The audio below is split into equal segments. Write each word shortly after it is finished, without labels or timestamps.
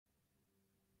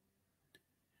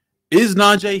Is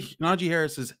Najee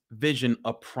Harris's vision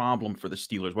a problem for the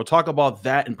Steelers? We'll talk about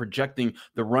that and projecting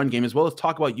the run game, as well as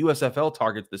talk about USFL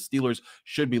targets the Steelers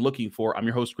should be looking for. I'm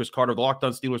your host, Chris Carter of the Locked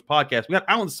On Steelers podcast. We got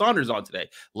Alan Saunders on today.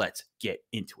 Let's get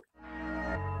into it.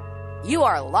 You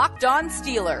are Locked On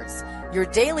Steelers, your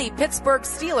daily Pittsburgh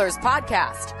Steelers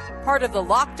podcast, part of the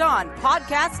Locked On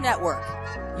Podcast Network,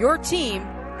 your team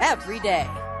every day.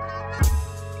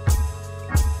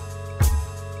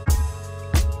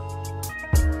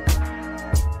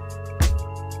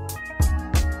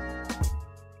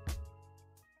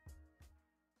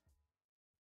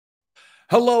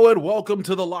 Hello and welcome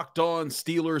to the Locked On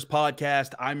Steelers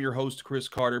podcast. I'm your host, Chris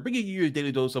Carter, bringing you your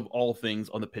daily dose of all things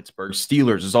on the Pittsburgh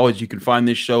Steelers. As always, you can find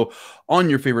this show on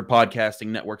your favorite podcasting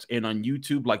networks and on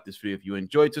YouTube. Like this video if you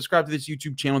enjoyed. Subscribe to this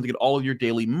YouTube channel to get all of your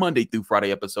daily Monday through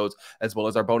Friday episodes, as well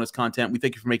as our bonus content. We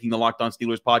thank you for making the Locked On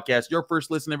Steelers podcast your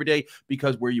first listen every day,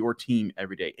 because we're your team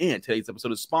every day. And today's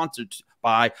episode is sponsored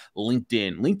by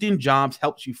LinkedIn. LinkedIn Jobs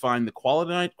helps you find the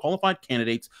qualified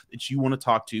candidates that you want to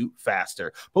talk to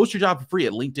faster. Post your job for free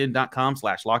at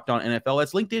linkedin.com/LockedOnNFL.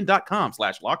 That's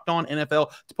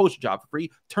linkedin.com/LockedOnNFL to post your job for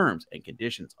free. Terms and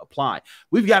conditions apply.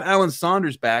 We've got Alan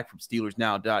Saunders back from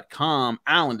SteelersNow.com.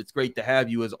 Alan, it's great to have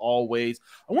you as always.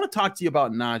 I want to talk to you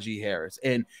about Najee Harris.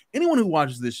 And anyone who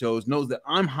watches this show knows that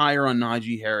I'm higher on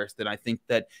Najee Harris than I think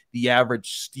that the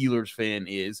average Steelers fan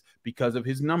is, because of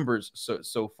his numbers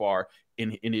so far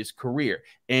in his career.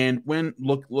 And when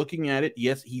looking at it,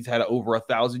 yes, he's had over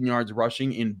 1,000 yards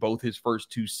rushing in both his first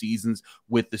two seasons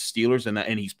with the Steelers,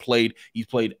 and he's played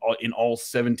in all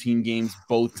 17 games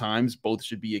both times. Both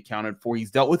should be accounted for.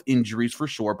 He's dealt with injuries for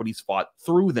sure, but he's fought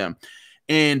through them.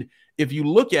 And if you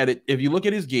look at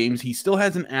his games, he still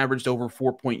hasn't averaged over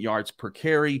 4 yards per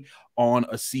carry on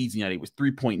a season yet. He was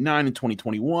 3.9 in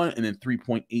 2021 and then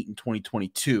 3.8 in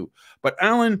 2022. But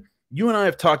Alan, you and I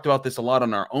have talked about this a lot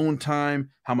on our own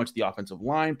time, how much the offensive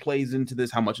line plays into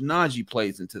this, how much Najee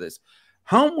plays into this.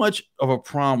 How much of a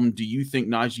problem do you think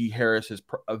Najee Harris's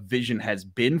vision has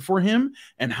been for him?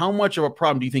 And how much of a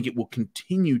problem do you think it will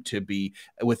continue to be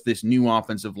with this new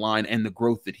offensive line and the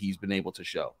growth that he's been able to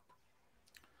show?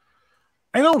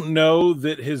 I don't know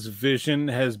that his vision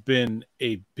has been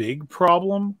a big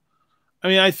problem. I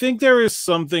mean, I think there is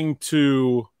something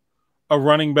to a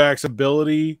running back's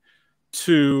ability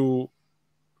to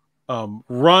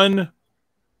run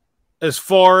as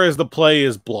far as the play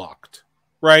is blocked,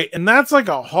 right? And that's like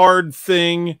a hard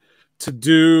thing to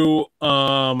do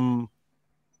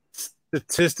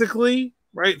statistically,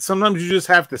 right? Sometimes you just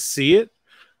have to see it.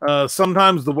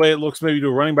 Sometimes the way it looks maybe to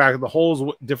a running back, the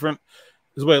hole is different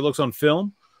is the way it looks on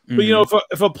film. Mm-hmm. But, you know,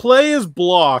 if a play is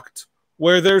blocked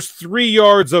where there's 3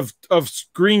 yards of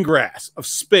green grass, of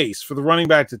space for the running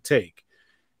back to take,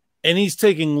 and he's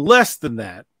taking less than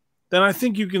that, then I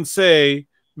think you can say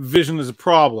vision is a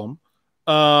problem.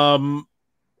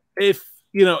 If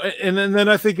you know, and then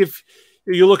I think if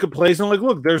you look at plays and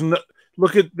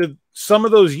look at some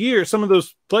of those years, some of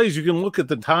those plays, you can look at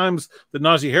the times that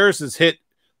Najee Harris has hit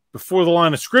before the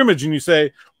line of scrimmage, and you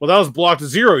say, well, that was blocked to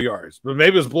 0 yards, but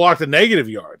maybe it was blocked to negative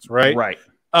yards, right? Right.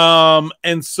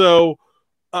 And so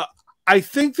I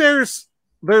think there's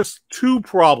two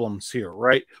problems here,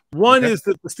 right? One is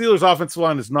that the Steelers' offensive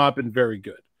line has not been very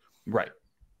good. Right.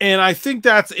 And I think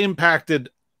that's impacted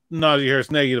Najee Harris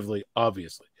negatively,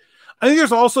 obviously. I think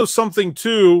there's also something,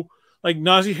 too, like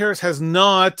Najee Harris has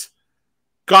not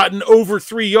gotten over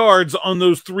 3 yards on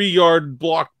those 3-yard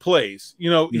block plays. You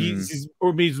know, he's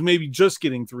maybe just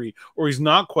getting 3, or he's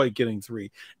not quite getting 3.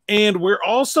 And we're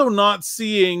also not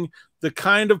seeing the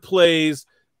kind of plays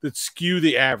that skew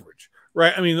the average.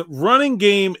 Right. I mean, the running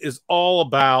game is all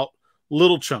about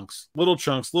little chunks.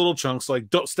 Like,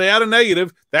 don't stay out of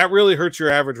negative. That really hurts your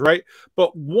average, right?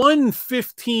 But one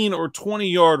 15 or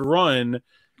 20-yard run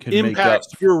impacts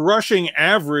your rushing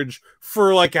average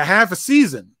for like a half a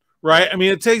season, right? I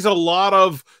mean, it takes a lot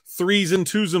of 3s and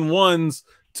 2s and 1s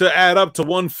to add up to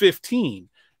 115.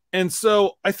 And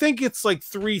so I think it's like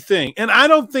 3 things. And I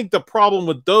don't think the problem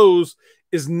with those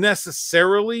is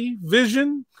necessarily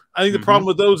vision. I think the problem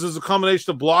with those is a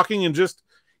combination of blocking and just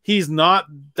he's not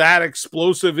that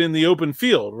explosive in the open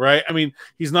field, right? I mean,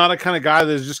 he's not a kind of guy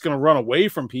that's just going to run away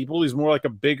from people. He's more like a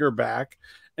bigger back.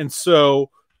 And so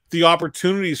the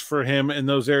opportunities for him in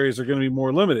those areas are going to be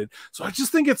more limited. So I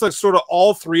just think it's like sort of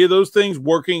all 3 of those things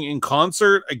working in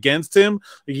concert against him.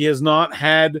 He has not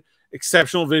had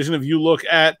exceptional vision. If you look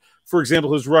at, for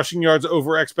example, his rushing yards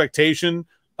over expectation,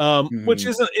 which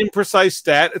is an imprecise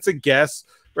stat. It's a guess,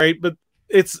 right? But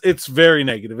it's very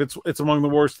negative. It's among the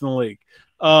worst in the league.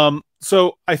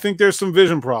 So I think there's some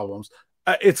vision problems.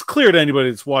 it's clear to anybody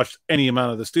that's watched any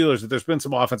amount of the Steelers that there's been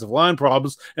some offensive line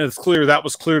problems, and it's clear that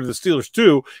was clear to the Steelers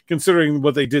too, considering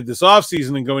what they did this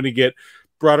offseason and going to get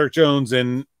Broderick Jones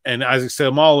and Isaac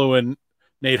Seumalo and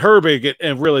Nate Herbig,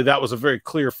 and really that was a very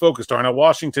clear focus. Darnell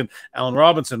Washington, Allen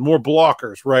Robinson, more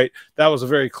blockers, right? That was a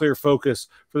very clear focus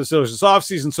for the Steelers this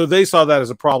offseason, so they saw that as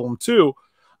a problem too.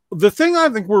 The thing I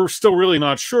think we're still really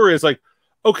not sure is, like,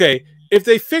 okay, if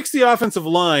they fix the offensive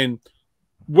line,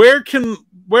 where can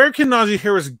Najee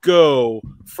Harris go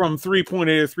from 3.8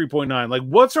 to 3.9? Like,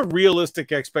 what's a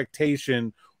realistic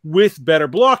expectation with better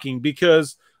blocking?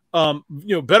 Because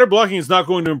better blocking is not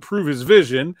going to improve his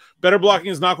vision. Better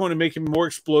blocking is not going to make him more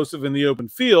explosive in the open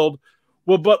field.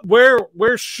 Well, but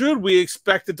where should we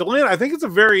expect it to land? I think it's a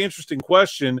very interesting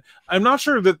question. I'm not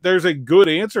sure that there's a good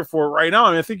answer for it right now.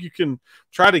 I mean, I think you can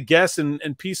try to guess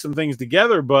and piece some things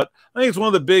together, but I think it's one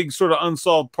of the big sort of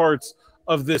unsolved parts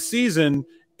of this season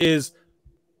is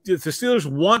if the Steelers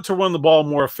want to run the ball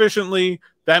more efficiently,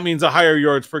 that means a higher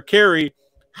yards per carry.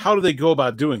 How do they go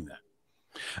about doing that?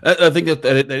 I think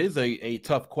that is a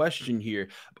tough question here.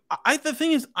 The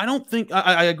thing is, I don't think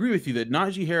I agree with you that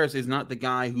Najee Harris is not the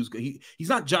guy he's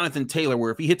not Jonathan Taylor,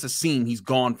 where if he hits a seam, he's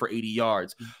gone for 80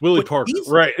 yards. Willie Parker,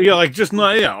 right? Yeah, like just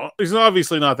not, he's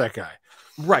obviously not that guy.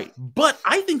 Right. But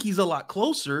I think he's a lot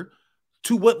closer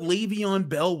to what Le'Veon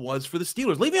Bell was for the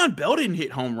Steelers. Le'Veon Bell didn't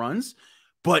hit home runs,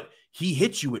 but he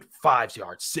hit you at 5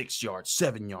 yards, 6 yards,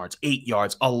 7 yards, 8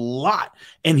 yards, a lot.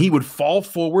 And he would fall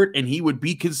forward and he would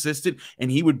be consistent and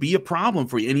he would be a problem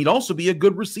for you. And he'd also be a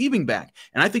good receiving back.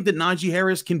 And I think that Najee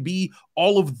Harris can be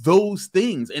all of those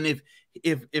things. And if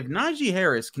Najee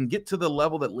Harris can get to the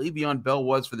level that Le'Veon Bell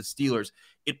was for the Steelers,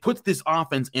 it puts this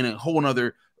offense in a whole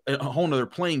nother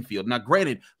playing field. Now,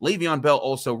 granted, Le'Veon Bell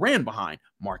also ran behind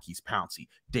Marquise Pouncey,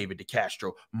 David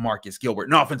DeCastro, Marcus Gilbert,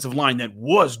 an offensive line that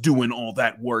was doing all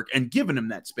that work and giving him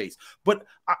that space. But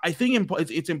I think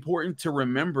it's important to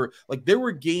remember, like, there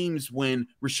were games when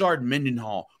Rashard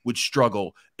Mendenhall would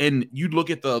struggle, and you'd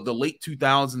look at the late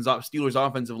 2000s Steelers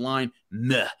offensive line,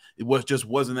 it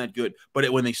wasn't that good. But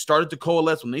when they started to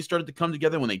coalesce, when they started to come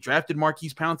together, when they drafted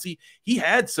Marquise Pouncey, he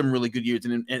had some really good years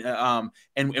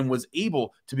and was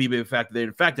able to be a big factor there.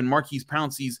 In fact, in Marquise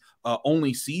Pouncey's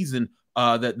only season,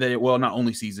 not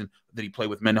only season that he played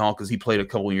with Mendenhall, because he played a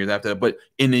couple of years after that, but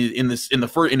in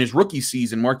his rookie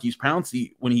season, Marquise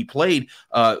Pouncey, when he played,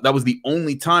 that was the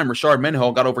only time Rashard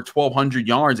Mendenhall got over 1,200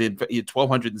 yards. He had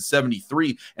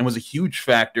 1,273 and was a huge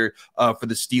factor for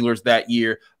the Steelers that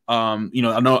year. I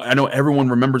know everyone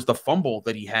remembers the fumble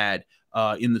that he had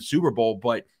in the Super Bowl,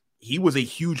 but he was a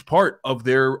huge part of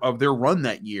their run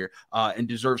that year, and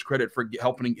deserves credit for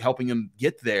helping him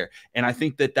get there. And I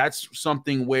think that that's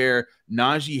something where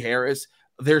Najee Harris,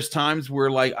 there's times where,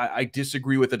 like, I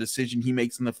disagree with the decision he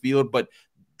makes in the field, but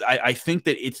I think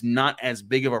that it's not as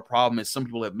big of a problem as some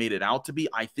people have made it out to be.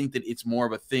 I think that it's more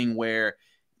of a thing where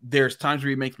there's times where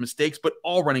he makes mistakes, but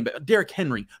all running back, Derrick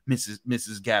Henry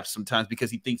misses gaps sometimes because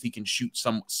he thinks he can shoot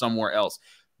somewhere else.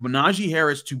 But Najee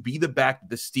Harris, to be the back that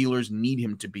the Steelers need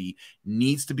him to be,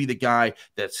 needs to be the guy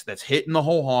that's hitting the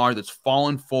hole hard, that's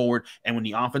falling forward, and when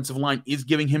the offensive line is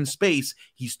giving him space,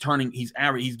 he's getting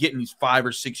these 5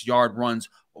 or 6 yard runs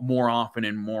more often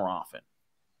and more often.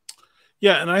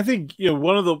 Yeah, and I think,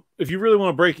 if you really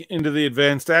want to break into the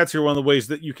advanced stats here, one of the ways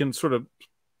that you can sort of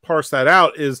parse that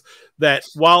out is that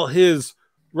while his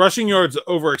rushing yards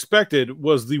over expected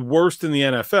was the worst in the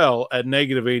NFL at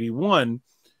 -81,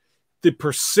 the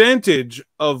percentage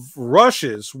of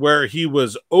rushes where he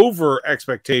was over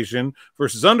expectation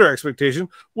versus under expectation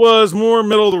was more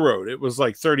middle of the road. It was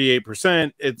like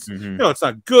 38%. It's, it's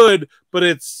not good, but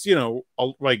it's,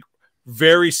 like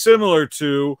very similar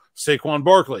to Saquon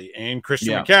Barkley and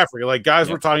Christian McCaffrey, like guys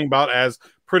we're talking about as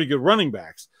pretty good running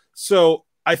backs. So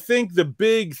I think the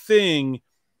big thing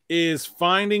is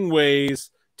finding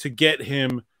ways to get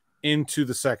him into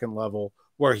the second level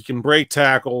where he can break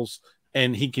tackles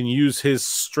and he can use his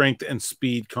strength and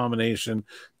speed combination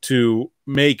to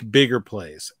make bigger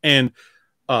plays. And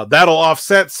that'll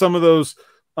offset some of those,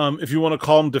 if you want to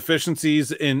call them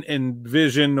deficiencies in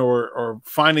vision or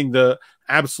finding the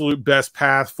absolute best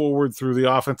path forward through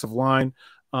the offensive line.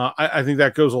 I think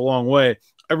that goes a long way.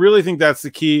 I really think that's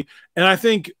the key. And I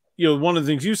think, one of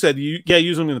the things you said,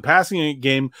 use them in the passing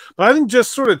game, but I think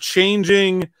just sort of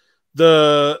changing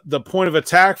the point of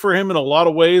attack for him in a lot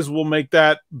of ways will make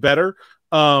that better.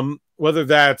 Whether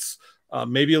that's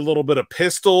maybe a little bit of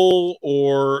pistol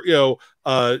or,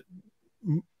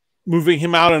 moving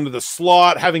him out into the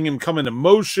slot, having him come into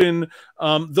motion.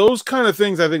 Those kind of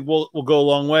things I think will go a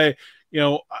long way.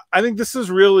 I think this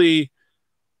is really,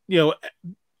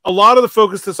 a lot of the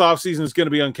focus this offseason is going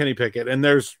to be on Kenny Pickett, and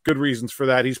there's good reasons for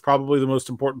that. He's probably the most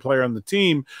important player on the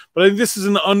team, but I think this is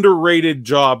an underrated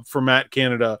job for Matt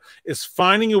Canada, is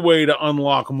finding a way to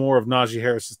unlock more of Najee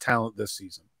Harris's talent this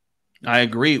season. I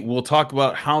agree. We'll talk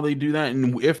about how they do that,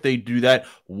 and if they do that,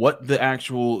 what the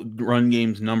actual run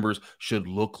game's numbers should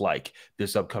look like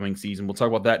this upcoming season. We'll talk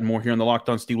about that and more here on the Locked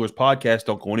On Steelers podcast.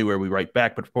 Don't go anywhere. We'll be right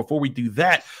back. But before we do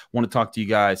that, I want to talk to you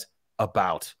guys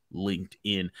about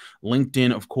LinkedIn.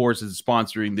 LinkedIn, of course, is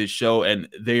sponsoring this show, and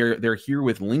they're here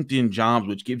with LinkedIn Jobs,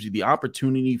 which gives you the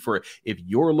opportunity for, if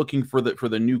you're looking for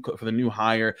the new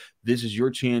hire, this is your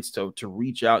chance to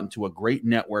reach out into a great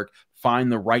network,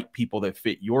 find the right people that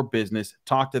fit your business,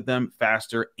 talk to them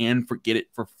faster, and get it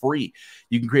for free.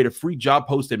 You can create a free job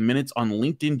post in minutes on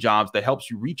LinkedIn Jobs that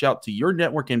helps you reach out to your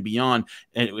network and beyond,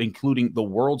 including the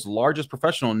world's largest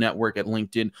professional network at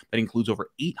LinkedIn that includes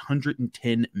over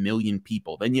 810 million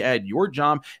people. Then you add your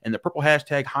job and the purple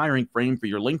hashtag hiring frame for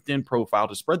your LinkedIn profile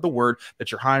to spread the word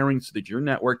that you're hiring so that your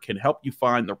network can help you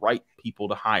find the right people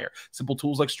to hire. Simple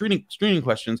tools like screening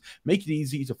questions make it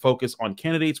easy to focus on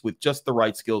candidates with just the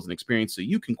right skills and experience so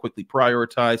you can quickly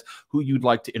prioritize who you'd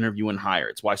like to interview and hire.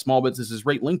 It's why small businesses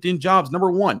rate LinkedIn Jobs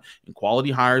 #1 in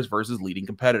quality hires versus leading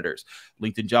competitors.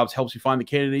 LinkedIn Jobs helps you find the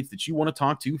candidates that you want to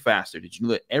talk to faster. Did you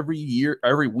know that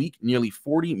every week, nearly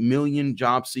 40 million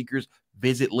job seekers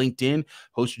visit LinkedIn?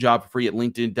 Post your job for free at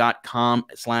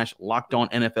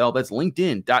linkedin.com/LockedOnNFL. That's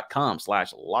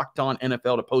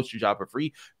linkedin.com/LockedOnNFL to post your job for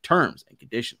free. Terms and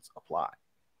conditions apply.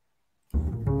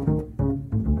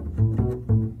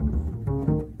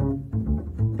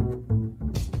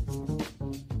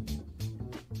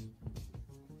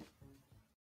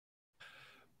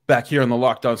 Back here on the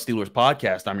Locked On Steelers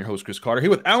podcast, I'm your host, Chris Carter, here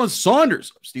with Alan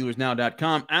Saunders of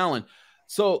SteelersNow.com. Alan,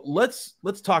 so let's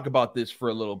talk about this for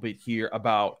a little bit here.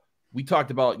 We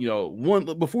talked about,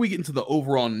 before we get into the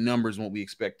overall numbers and what we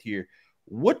expect here,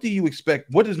 what do you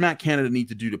expect? What does Matt Canada need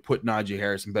to do to put Najee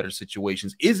Harris in better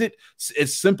situations? Is it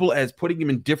as simple as putting him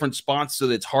in different spots so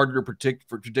that it's harder to predict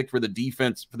for the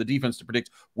defense to predict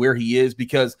where he is?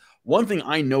 Because one thing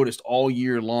I noticed all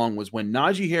year long was when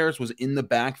Najee Harris was in the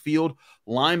backfield,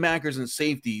 linebackers and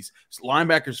safeties,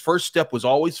 linebackers' first step was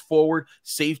always forward.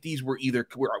 Safeties were either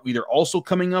also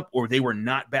coming up or they were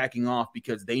not backing off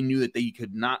because they knew that they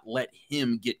could not let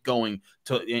him get going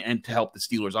to help the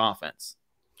Steelers offense.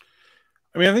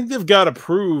 I mean, I think they've got to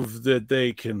prove that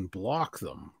they can block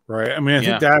them, right? I mean, I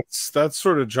think that's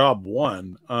sort of job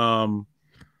one.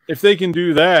 If they can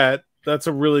do that, that's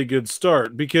a really good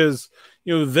start because,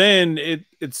 then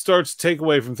it starts to take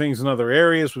away from things in other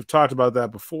areas. We've talked about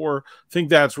that before. I think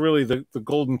that's really the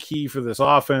golden key for this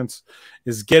offense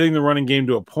is getting the running game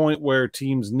to a point where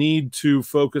teams need to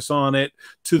focus on it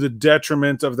to the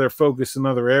detriment of their focus in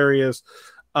other areas.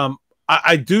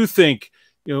 I do think,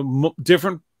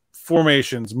 different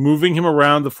formations, moving him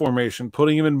around the formation,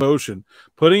 putting him in motion,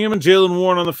 putting him and Jaylen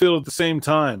Warren on the field at the same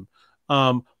time.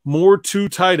 More 2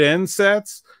 tight end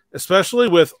sets, especially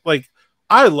with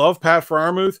I love Pat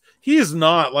Freiermuth. He is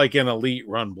not like an elite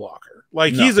run blocker.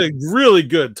 He's a really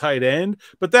good tight end,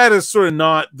 but that is sort of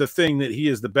not the thing that he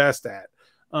is the best at.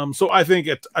 So I think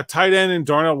a tight end in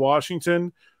Darnell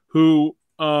Washington, who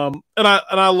and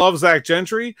I love Zach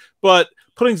Gentry, but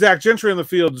putting Zach Gentry on the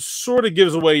field sort of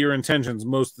gives away your intentions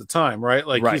most of the time, right?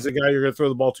 He's a guy you're going to throw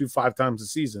the ball to 5 times a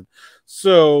season.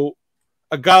 So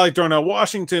a guy like Darnell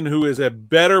Washington, who is a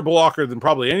better blocker than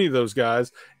probably any of those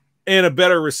guys and a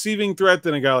better receiving threat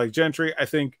than a guy like Gentry, I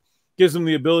think gives them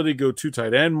the ability to go 2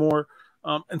 tight end more.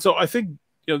 And so I think,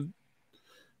 2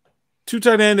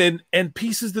 tight end and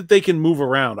pieces that they can move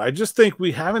around. I just think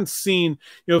we haven't seen,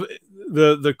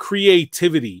 the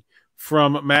creativity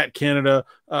from Matt Canada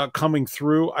coming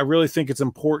through. I really think it's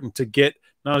important to get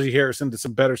Najee Harris into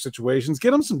some better situations,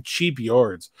 get him some cheap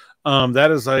yards.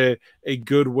 That is a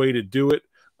good way to do it.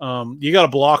 You got to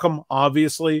block them,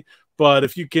 obviously, but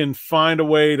if you can find a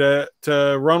way to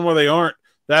run where they aren't,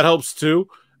 that helps too.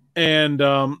 And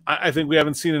I think we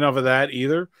haven't seen enough of that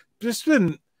either. Just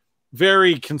been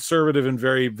very conservative and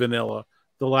very vanilla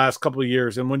the last couple of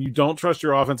years. And when you don't trust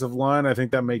your offensive line, I think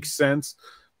that makes sense.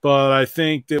 But I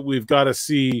think that we've got to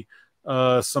see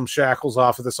some shackles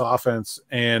off of this offense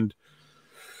and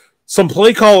some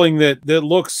play calling that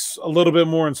looks a little bit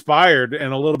more inspired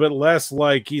and a little bit less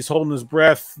like he's holding his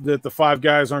breath that the 5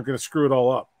 guys aren't going to screw it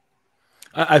all up.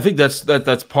 I think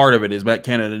that's part of it is Matt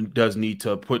Canada does need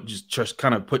to just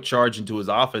kind of put charge into his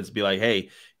offense, be like, hey,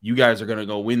 you guys are going to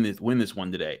go win this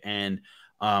one today. And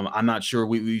I'm not sure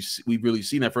we've really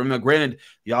seen that from him. Now, granted,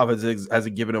 the offense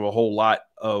hasn't given him a whole lot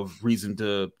of reason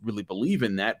to really believe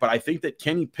in that, but I think that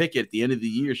Kenny Pickett at the end of the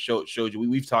year showed you.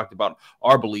 We've talked about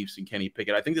our beliefs in Kenny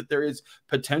Pickett. I think that there is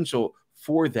potential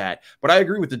for that, but I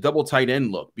agree with the double tight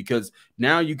end look, because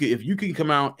now if you can come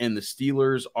out and the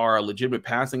Steelers are a legitimate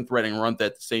passing threat and run that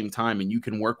at the same time, and you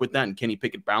can work with that, and Kenny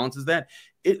Pickett balances that,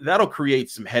 that'll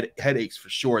create some headaches for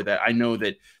sure that I know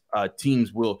that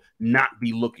teams will not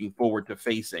be looking forward to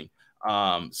facing.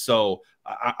 So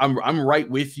I'm right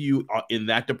with you in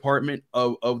that department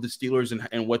of the Steelers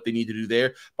and what they need to do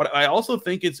there. But I also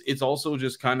think it's also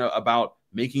just kind of about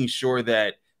making sure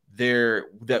that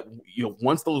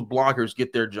once those blockers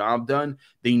get their job done,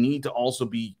 they need to also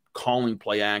be calling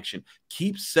play action.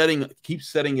 Keep setting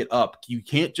it up.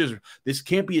 This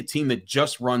can't be a team that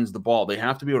just runs the ball. They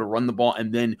have to be able to run the ball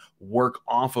and then work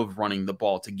off of running the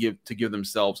ball to give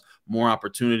themselves more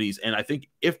opportunities. And I think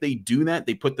if they do that,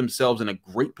 they put themselves in a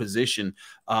great position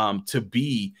to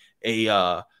be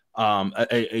a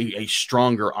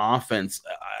stronger offense.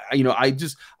 I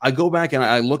go back and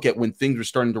I look at when things were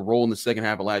starting to roll in the second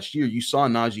half of last year. You saw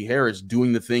Najee Harris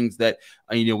doing the things that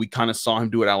we kind of saw him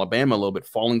do at Alabama a little bit,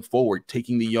 falling forward,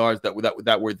 taking the yards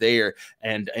that were there,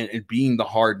 and being the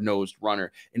hard-nosed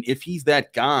runner. And if he's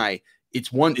that guy,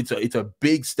 it's a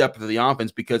big step to the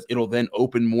offense, because it'll then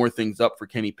open more things up for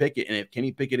Kenny Pickett. And if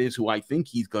Kenny Pickett is who I think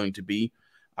he's going to be,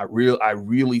 I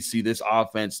really see this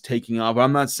offense taking off.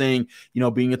 I'm not saying,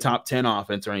 being a top 10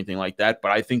 offense or anything like that, but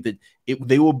I think that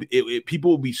people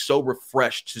will be so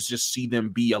refreshed to just see them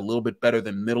be a little bit better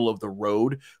than middle of the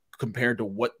road compared to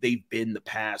what they've been the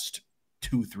past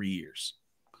 2-3 years.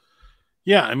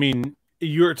 Yeah, I mean,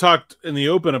 you were talked in the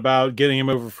open about getting him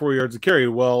over 4 yards a carry.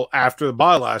 Well, after the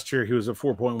bye last year, he was at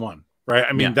 4.1. Right.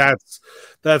 I mean, yeah.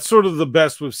 that's sort of the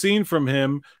best we've seen from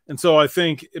him. And so I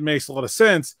think it makes a lot of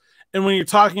sense. And when you're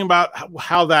talking about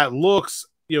how that looks,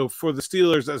 for the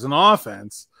Steelers as an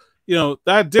offense,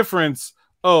 that difference,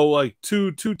 like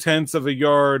 2/10 of a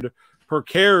yard per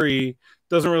carry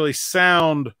doesn't really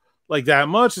sound like that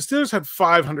much. The Steelers had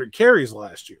 500 carries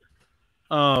last year.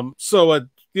 So a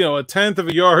tenth of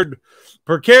a yard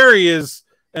per carry is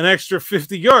an extra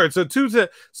 50 yards. So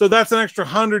that's an extra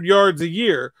 100 yards a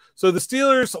year. So the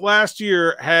Steelers last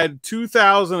year had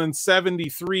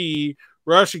 2,073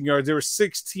 rushing yards. They were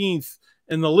 16th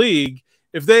in the league.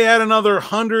 If they had another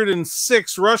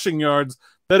 106 rushing yards,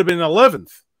 that'd have been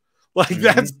 11th.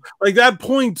 That's like that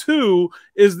 0.2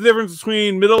 is the difference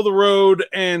between middle of the road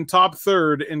and top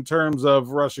third in terms of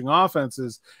rushing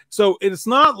offenses. So it's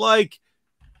not like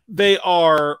they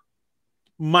are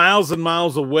miles and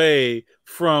miles away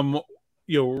from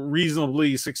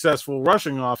reasonably successful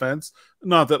rushing offense.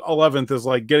 Not that 11th is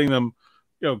like getting them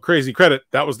crazy credit.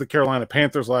 That was the Carolina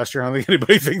Panthers last year. I don't think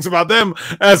anybody thinks about them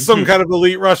as some kind of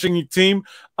elite rushing team.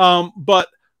 But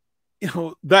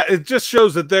that it just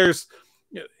shows that there's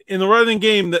in the running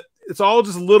game that it's all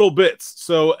just little bits.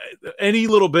 So any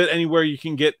little bit anywhere you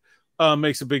can get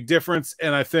makes a big difference.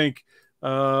 And I think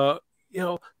on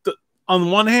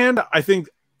one hand, I think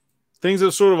things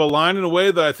have sort of aligned in a way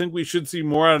that I think we should see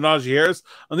more out of Najee Harris.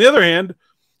 On the other hand,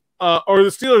 are the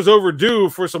Steelers overdue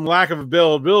for some lack of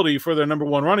availability for their number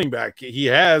one running back? He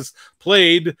has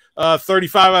played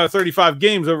 35 out of 35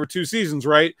 games over 2 seasons,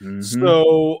 right?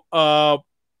 So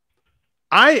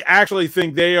I actually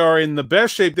think they are in the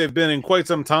best shape they've been in quite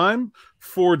some time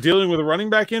for dealing with a running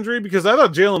back injury, because I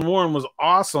thought Jaylen Warren was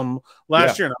awesome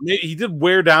last year. He did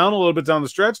wear down a little bit down the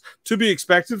stretch, to be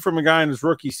expected from a guy in his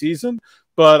rookie season.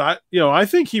 But I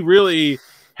think he really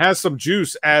has some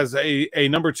juice as a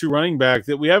number 2 running back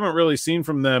that we haven't really seen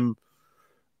from them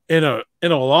in a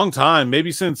long time,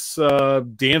 maybe since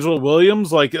D'Angelo Williams.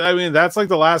 That's like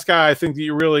the last guy I think that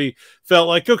you really felt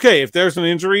like, okay, if there's an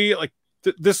injury,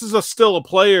 this is still a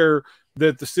player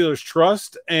that the Steelers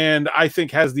trust and I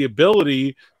think has the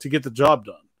ability to get the job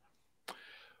done.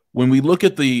 When we look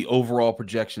at the overall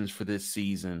projections for this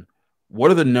season,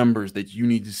 what are the numbers that you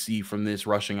need to see from this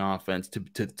rushing offense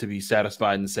to be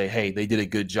satisfied and say, hey, they did a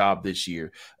good job this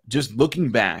year? Just looking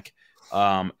back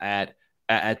at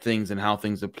things and how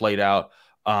things have played out,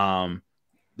 the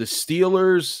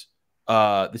Steelers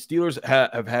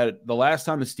have had the last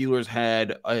time the Steelers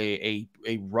had a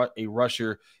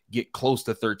rusher get close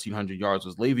to 1,300 yards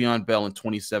was Le'Veon Bell in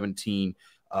 2017.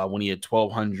 When he had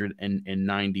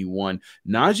 1,291.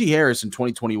 Najee Harris in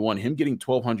 2021, him getting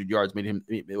 1,200 yards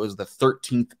it was the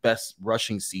 13th best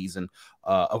rushing season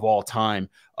of all time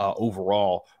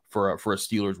overall for a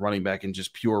Steelers running back in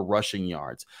just pure rushing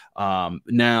yards.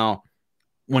 Now,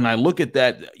 when I look at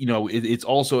that, it's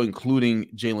also including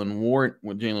Jaylen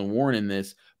Warren in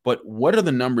this. but what are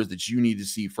the numbers that you need to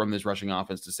see from this rushing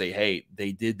offense to say, hey,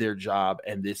 they did their job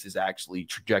and this is actually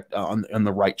on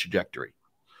the right trajectory?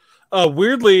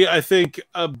 Weirdly, I think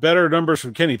better numbers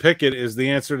from Kenny Pickett is the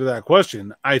answer to that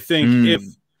question. I think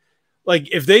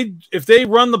if they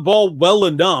run the ball well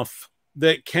enough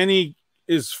that Kenny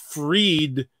is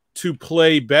freed to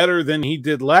play better than he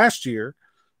did last year,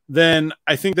 then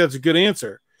I think that's a good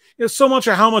answer. So much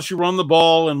of how much you run the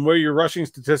ball and where your rushing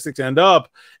statistics end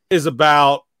up is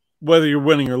about whether you're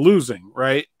winning or losing,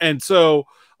 right? And so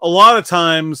a lot of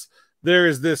times there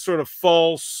is this sort of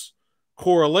false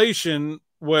correlation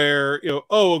where,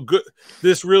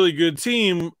 this really good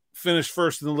team finished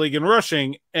first in the league in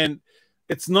rushing, and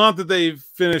it's not that they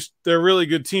finished their really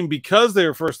good team because they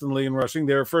were first in the league in rushing.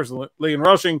 They were first in the league in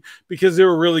rushing because they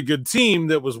were a really good team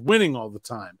that was winning all the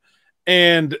time.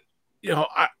 And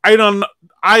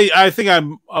I think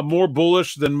I'm more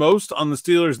bullish than most on the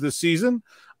Steelers this season.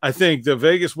 I think the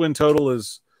Vegas win total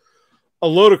is a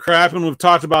load of crap, and we've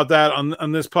talked about that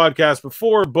on this podcast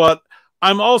before, but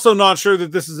I'm also not sure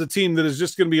that this is a team that is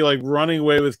just going to be like running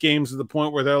away with games to the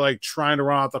point where they're like trying to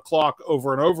run out the clock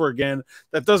over and over again.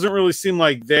 That doesn't really seem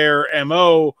like their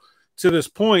MO to this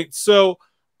point. So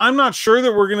I'm not sure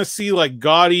that we're going to see like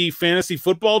gaudy fantasy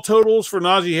football totals for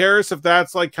Najee Harris, if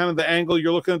that's like kind of the angle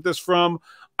you're looking at this from.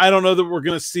 I don't know that we're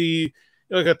going to see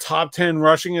like a top 10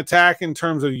 rushing attack in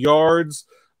terms of yards.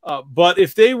 But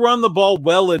if they run the ball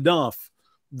well enough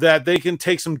that they can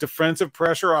take some defensive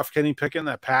pressure off Kenny Pickett in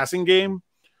that passing game,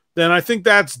 then I think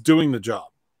that's doing the job.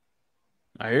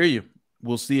 I hear you.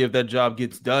 We'll see if that job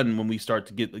gets done when we start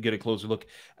to get a closer look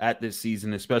at this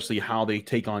season, especially how they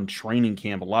take on training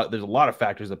camp. There's a lot of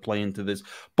factors that play into this,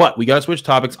 but we got to switch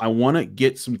topics. I want to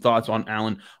get some thoughts on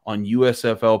Alan on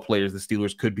USFL players the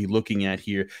Steelers could be looking at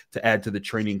here to add to the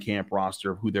training camp roster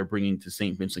of who they're bringing to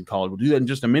St. Vincent College. We'll do that in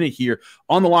just a minute here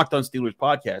on the Locked On Steelers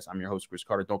podcast. I'm your host, Chris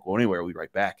Carter. Don't go anywhere. We'll be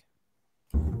right back.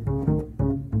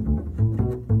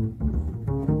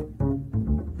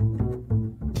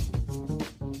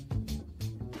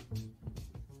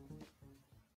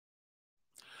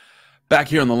 Back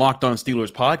here on the Locked On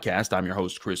Steelers podcast, I'm your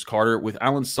host, Chris Carter, with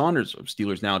Alan Saunders of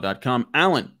SteelersNow.com.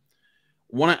 Alan,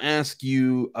 want to ask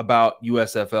you about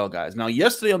USFL, guys. Now,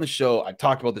 yesterday on the show, I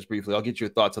talked about this briefly. I'll get your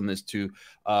thoughts on this, too.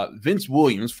 Vince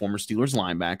Williams, former Steelers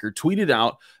linebacker, tweeted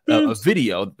out a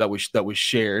video that was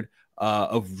shared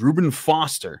of Reuben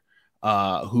Foster,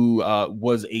 who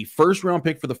was a first-round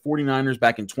pick for the 49ers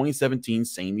back in 2017,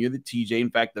 same year that TJ, in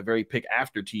fact, the very pick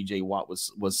after TJ Watt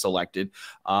was selected.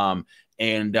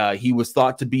 And he was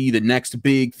thought to be the next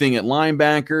big thing at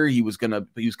linebacker. He was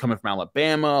coming from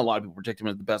Alabama. A lot of people projected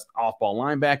him as the best off-ball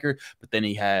linebacker, but then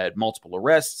he had multiple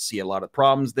arrests. He had a lot of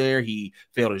problems there. He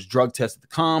failed his drug test at the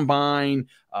combine,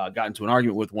 got into an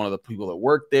argument with one of the people that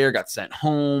worked there, got sent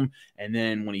home. And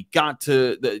then when he got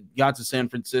to San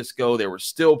Francisco, there were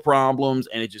still problems,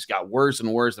 and it just got worse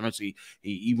and worse. Eventually,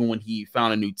 even when he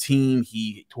found a new team,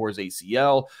 he tore his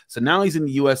ACL. So now he's in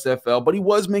the USFL, but he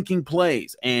was making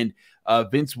plays. And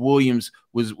Vince Williams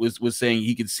was saying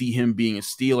he could see him being a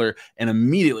Steeler, and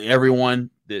immediately everyone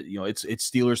that it's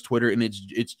Steelers Twitter, and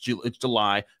it's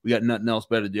July. We got nothing else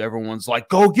better to do. Everyone's like,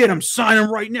 "Go get him, sign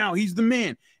him right now. He's the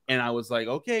man." And I was like,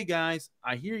 "Okay, guys,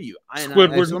 I hear you."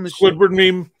 Squidward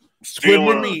meme.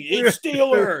 Squidward meme. It's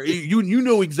Steeler. you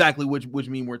know exactly which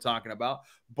meme we're talking about.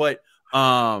 But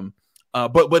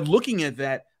looking at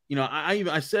that,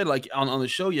 I said like on the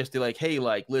show yesterday, like, hey,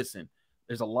 like, listen.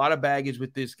 There's a lot of baggage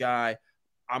with this guy.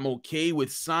 I'm okay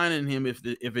with signing him if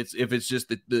it's just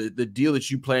the deal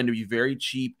that you plan to be very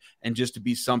cheap and just to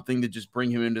be something to just bring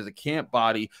him into the camp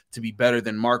body to be better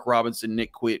than Mark Robinson,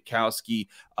 Nick Kwiatkowski,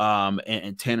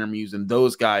 and Tanner Muse and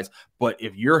those guys. But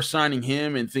if you're signing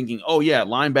him and thinking, oh yeah,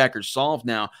 linebacker's solved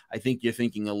now, I think you're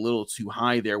thinking a little too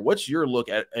high there. What's your look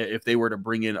at if they were to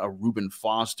bring in a Reuben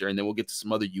Foster, and then we'll get to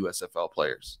some other USFL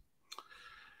players?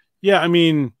 Yeah, I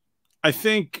mean, I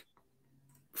think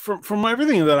from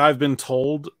everything that I've been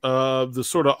told, the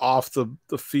sort of off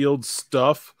the field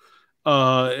stuff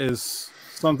is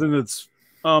something that's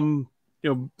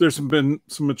there's been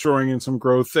some maturing and some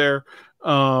growth there.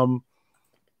 And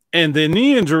the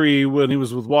knee injury when he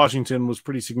was with Washington was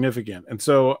pretty significant. And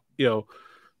so,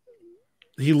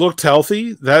 he looked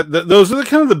healthy. Those are the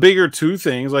kind of the bigger two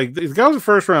things. Like, the guy was a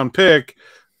first round pick.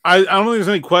 I don't think there's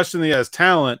any question that he has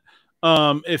talent.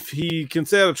 If he can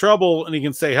stay out of trouble and he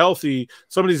can stay healthy,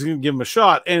 somebody's going to give him a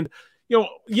shot. And,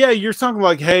 you're talking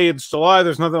like, hey, it's July,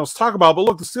 there's nothing else to talk about. But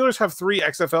look, the Steelers have 3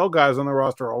 XFL guys on their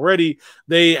roster already.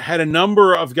 They had a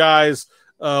number of guys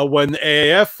when the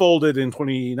AAF folded in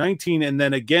 2019, and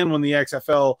then again when the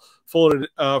XFL folded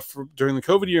during the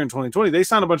COVID year in 2020. They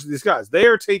signed a bunch of these guys. They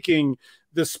are taking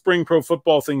this spring pro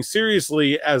football thing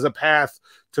seriously as a path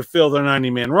to fill their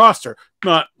 90-man roster.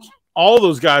 Not all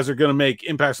those guys are going to make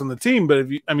impacts on the team, but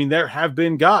there have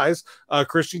been guys.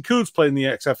 Christian Coots played in the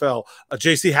XFL.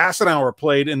 J.C. Hassenauer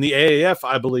played in the AAF,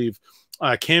 I believe.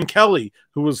 Cam Kelly,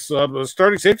 who was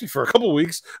starting safety for a couple of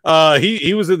weeks,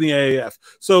 he was in the AAF.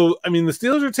 So, the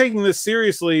Steelers are taking this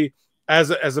seriously as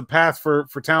a path for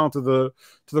talent to the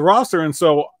roster. And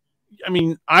so,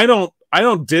 I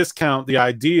don't discount the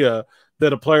idea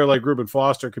that a player like Reuben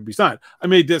Foster could be signed. I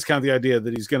may discount the idea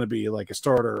that he's going to be like a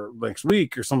starter next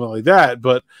week or something like that.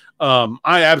 But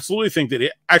I absolutely think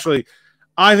that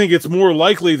I think it's more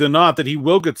likely than not that he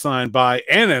will get signed by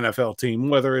an NFL team,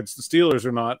 whether it's the Steelers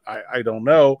or not. I don't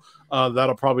know.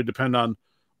 That'll probably depend on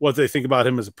what they think about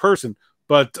him as a person.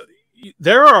 But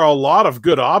there are a lot of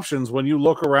good options when you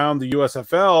look around the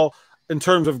USFL in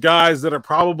terms of guys that are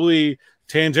probably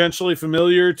tangentially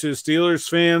familiar to Steelers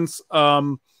fans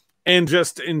and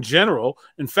just in general.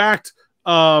 In fact,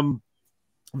 the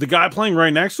guy playing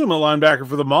right next to him, a linebacker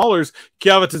for the Maulers,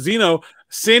 Kiava Tazzino,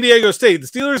 San Diego State. The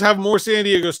Steelers have more San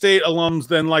Diego State alums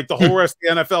than like the whole rest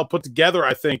of the NFL put together,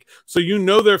 I think. So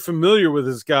they're familiar with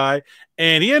this guy.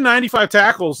 And he had 95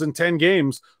 tackles in 10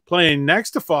 games playing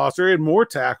next to Foster. He had more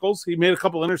tackles. He made a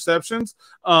couple interceptions.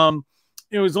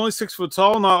 He's only 6 foot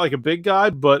tall, not like a big guy,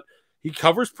 but he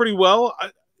covers pretty well.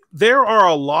 There are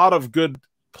a lot of good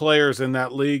players in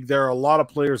that league. There are a lot of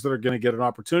players that are going to get an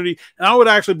opportunity. And I would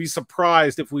actually be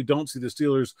surprised if we don't see the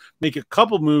Steelers make a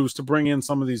couple moves to bring in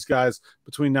some of these guys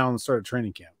between now and the start of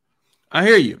training camp. I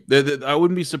hear you. I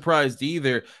wouldn't be surprised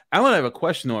either. Alan, I have a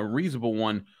question, though, a reasonable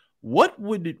one.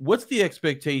 What's the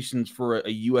expectations for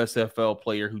a USFL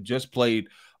player who just played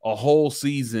a whole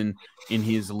season in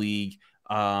his league?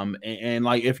 And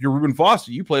like, if you're Reuben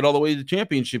Foster, you played all the way to the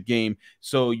championship game.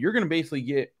 So you're going to basically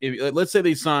get, let's say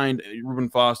they signed Reuben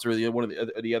Foster, or one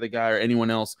of the other guy, or anyone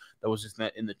else that was just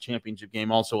in the championship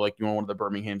game. Also, like, one of the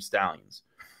Birmingham Stallions,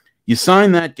 you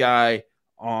sign that guy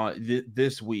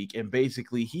this week. And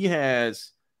basically he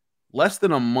has less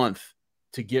than a month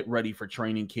to get ready for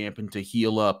training camp and to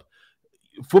heal up.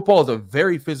 Football is a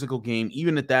very physical game,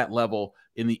 even at that level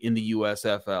in the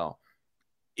USFL.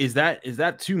 Is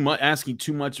that too much, asking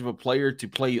too much of a player to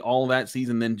play all that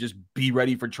season, then just be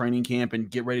ready for training camp and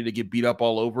get ready to get beat up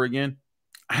all over again?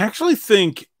 I actually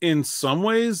think in some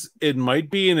ways it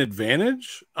might be an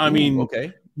advantage.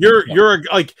 Okay. You're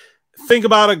like, think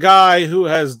about a guy who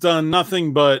has done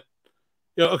nothing but,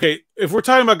 okay, if we're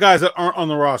talking about guys that aren't on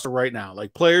the roster right now,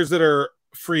 like players that are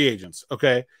free agents,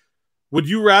 okay, would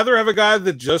you rather have a guy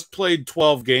that just played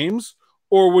 12 games,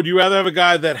 or would you rather have a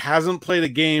guy that hasn't played a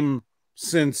game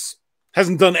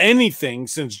hasn't done anything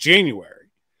since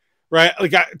January, right?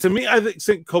 Like, to me, I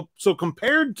think so.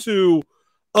 Compared to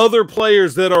other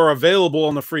players that are available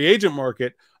on the free agent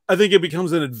market, I think it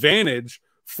becomes an advantage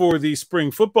for these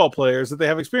spring football players that they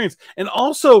have experience, and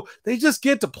also they just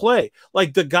get to play.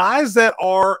 Like, the guys that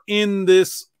are in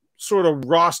this sort of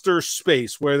roster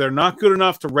space where they're not good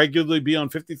enough to regularly be on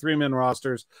 53-man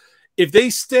rosters, if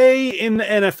they stay in the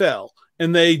NFL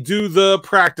and they do the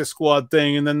practice squad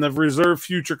thing, and then the reserve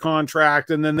future contract,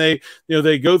 and then they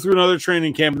go through another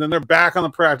training camp, and then they're back on the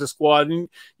practice squad. And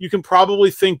you can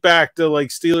probably think back to like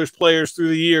Steelers players through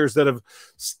the years that have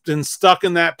been stuck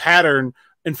in that pattern.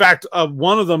 In fact,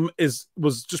 one of them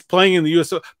was just playing in the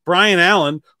USFL. Brian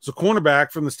Allen was a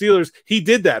cornerback from the Steelers. He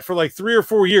did that for like 3 or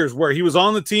 4 years, where he was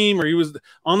on the team or he was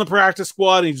on the practice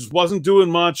squad, and he just wasn't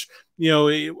doing much.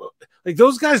 Like,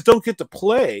 those guys don't get to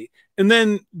play. And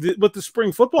then with the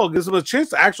spring football gives them a chance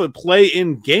to actually play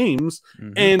in games.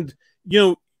 Mm-hmm. And,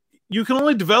 you can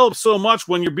only develop so much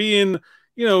when you're being,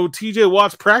 TJ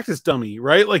Watt's practice dummy,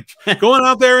 right? Like, going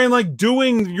out there and like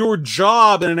doing your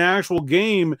job in an actual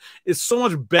game is so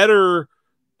much better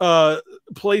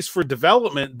place for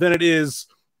development than it is,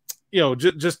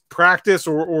 just practice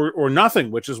or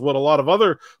nothing, which is what a lot of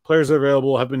other players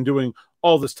available have been doing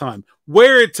all this time.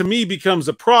 Where it, to me, becomes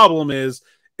a problem is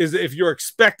if you're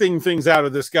expecting things out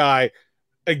of this guy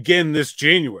again this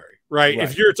January, right?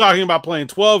 If you're talking about playing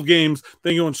 12 games,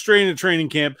 then going straight into training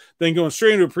camp, then going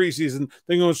straight into a preseason,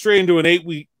 then going straight into an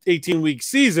 18-week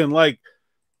season, like,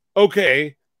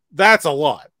 okay, that's a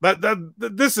lot.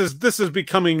 This is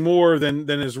becoming more than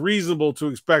is reasonable to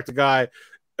expect a guy,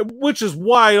 which is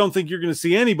why I don't think you're going to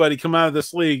see anybody come out of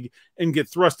this league and get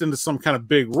thrust into some kind of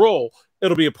big role.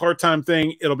 It'll be a part-time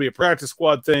thing. It'll be a practice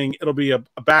squad thing. It'll be a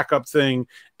backup thing.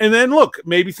 And then, look,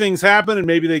 maybe things happen and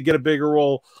maybe they get a bigger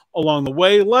role along the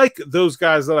way, like those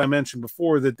guys that I mentioned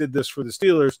before that did this for the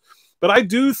Steelers. But I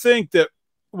do think that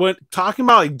when talking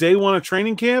about like day one of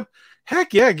training camp,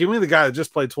 heck yeah, give me the guy that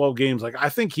just played 12 games. Like, I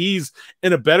think he's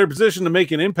in a better position to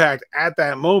make an impact at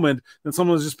that moment than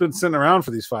someone who's just been sitting around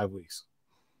for these 5 weeks.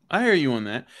 I hear you on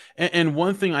that. And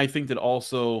one thing I think that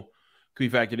also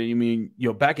could be factored in, I mean,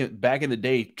 back in the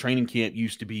day, training camp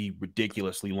used to be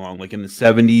ridiculously long. Like in the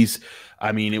 70s,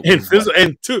 I mean, it was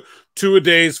and two a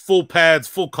days, full pads,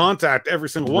 full contact, every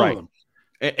single one of them.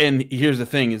 And here's the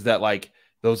thing is that, like,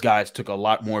 those guys took a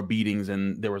lot more beatings,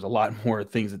 and there was a lot more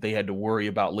things that they had to worry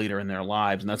about later in their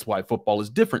lives. And that's why football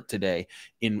is different today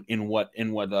in what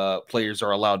players are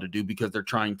allowed to do, because they're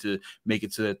trying to make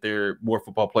it so that more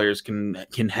football players can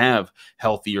have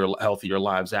healthier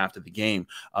lives after the game.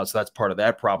 So that's part of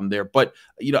that problem there. But,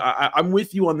 I'm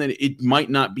with you on that. It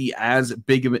might not be as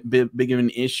big of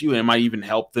an issue, and it might even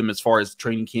help them as far as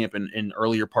training camp and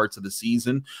earlier parts of the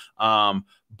season.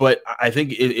 But I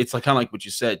think it's like kind of like what you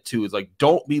said too. Is like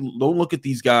don't look at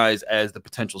these guys as the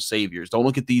potential saviors. Don't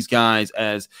look at these guys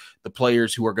as the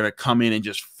players who are going to come in and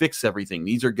just fix everything.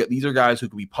 These are guys who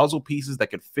can be puzzle pieces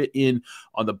that could fit in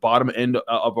on the bottom end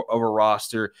of a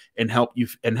roster and help you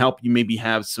maybe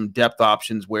have some depth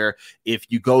options where if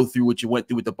you go through what you went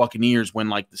through with the Buccaneers when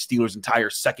like the Steelers' entire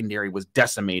secondary was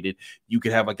decimated, you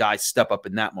could have a guy step up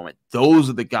in that moment. Those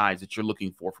are the guys that you're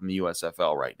looking for from the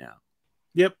USFL right now.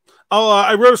 Yep.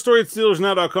 I wrote a story at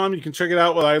SteelersNow.com. You can check it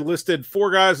out. I listed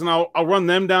 4 guys, and I'll run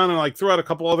them down and like throw out a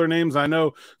couple other names I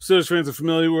know Steelers fans are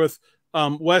familiar with.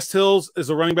 West Hills is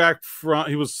a running back.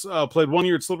 He was played 1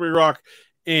 year at Slippery Rock,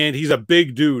 and he's a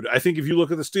big dude. I think if you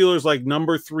look at the Steelers, like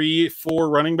number 3, 4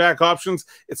 running back options,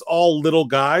 it's all little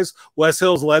guys. West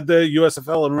Hills led the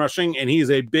USFL in rushing, and he's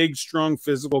a big, strong,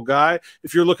 physical guy.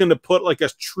 If you're looking to put like a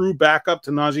true backup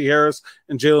to Najee Harris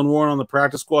and Jaylen Warren on the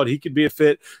practice squad, he could be a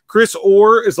fit. Chris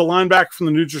Orr is a linebacker from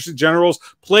the New Jersey Generals,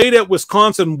 played at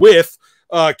Wisconsin with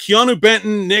Keanu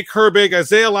Benton, Nick Herbig,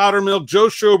 Isaiah Loudermilk, Joe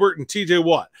Schobert, and TJ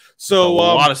Watt. So a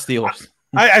lot of Steelers.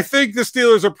 I think the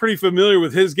Steelers are pretty familiar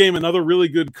with his game. Another really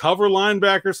good cover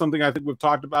linebacker, something I think we've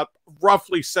talked about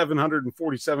roughly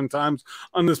 747 times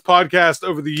on this podcast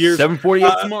over the years.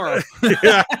 748 tomorrow.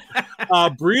 Yeah.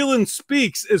 Breeland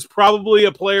Speaks is probably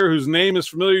a player whose name is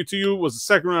familiar to you. Was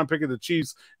a 2nd-round pick of the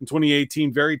Chiefs in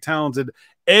 2018. Very talented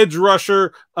edge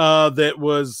rusher that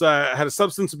was had a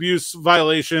substance abuse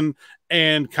violation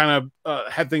and kind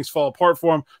of had things fall apart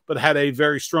for him, but had a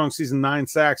very strong season, 9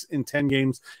 sacks in 10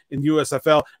 games in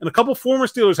USFL. And a couple former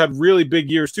Steelers had really big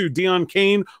years too. Deion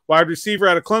Kane, wide receiver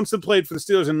out of Clemson, played for the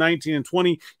Steelers in 19 and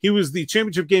 20. He was the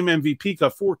championship game MVP,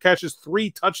 got 4 catches,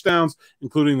 3 touchdowns,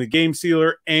 including the game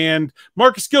sealer. And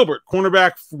Marcus Gilbert,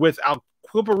 cornerback with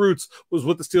Quilpa Roots, was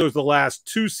with the Steelers the last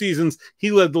 2 seasons.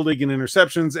 He led the league in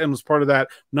interceptions and was part of that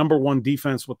 #1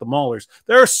 defense with the Maulers.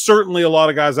 There are certainly a lot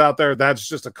of guys out there. That's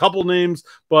just a couple names,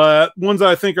 but ones that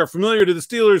I think are familiar to the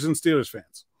Steelers and Steelers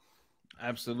fans.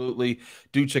 Absolutely.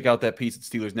 Do check out that piece at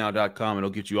SteelersNow.com. It'll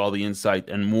get you all the insight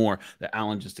and more that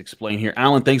Alan just explained here.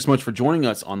 Alan, thanks so much for joining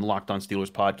us on the Locked On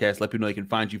Steelers podcast. Let people know they can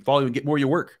find you, follow you, and get more of your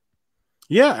work.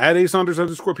 Yeah, at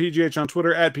 @Saunders_PGH on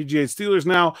Twitter, at PGH Steelers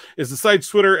Now is the site's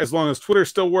Twitter, as long as Twitter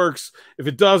still works. If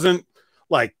it doesn't,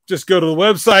 just go to the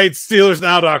website,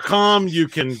 SteelersNow.com.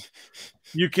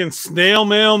 You can snail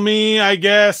mail me, I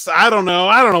guess. I don't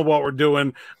know what we're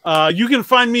doing. You can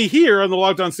find me here on the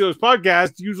Locked On Steelers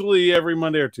podcast, usually every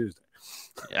Monday or Tuesday.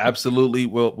 Absolutely.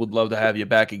 Would love to have you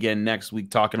back again next week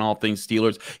talking all things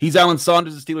Steelers. He's Alan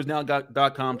Saunders at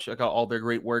SteelersNow.com. Check out all their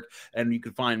great work. And you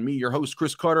can find me, your host,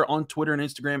 Chris Carter, on Twitter and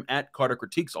Instagram at Carter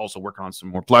Critiques. Also working on some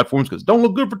more platforms because don't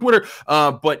look good for Twitter.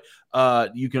 But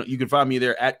you can find me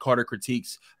there at Carter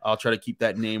Critiques. I'll try to keep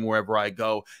that name wherever I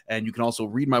go. And you can also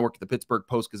read my work at the Pittsburgh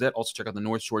Post-Gazette. Also check out the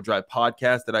North Shore Drive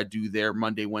podcast that I do there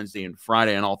Monday, Wednesday, and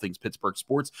Friday on all things Pittsburgh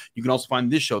sports. You can also find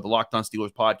this show, the Locked On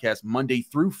Steelers podcast, Monday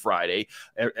through Friday,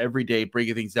 every day,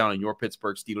 breaking things down on your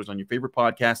Pittsburgh Steelers on your favorite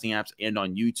podcasting apps and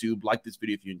on YouTube. Like this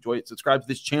video if you enjoy it. Subscribe to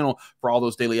this channel for all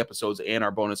those daily episodes and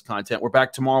our bonus content. We're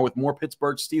back tomorrow with more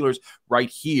Pittsburgh Steelers right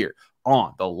here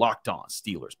on the Locked On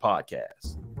Steelers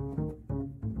podcast.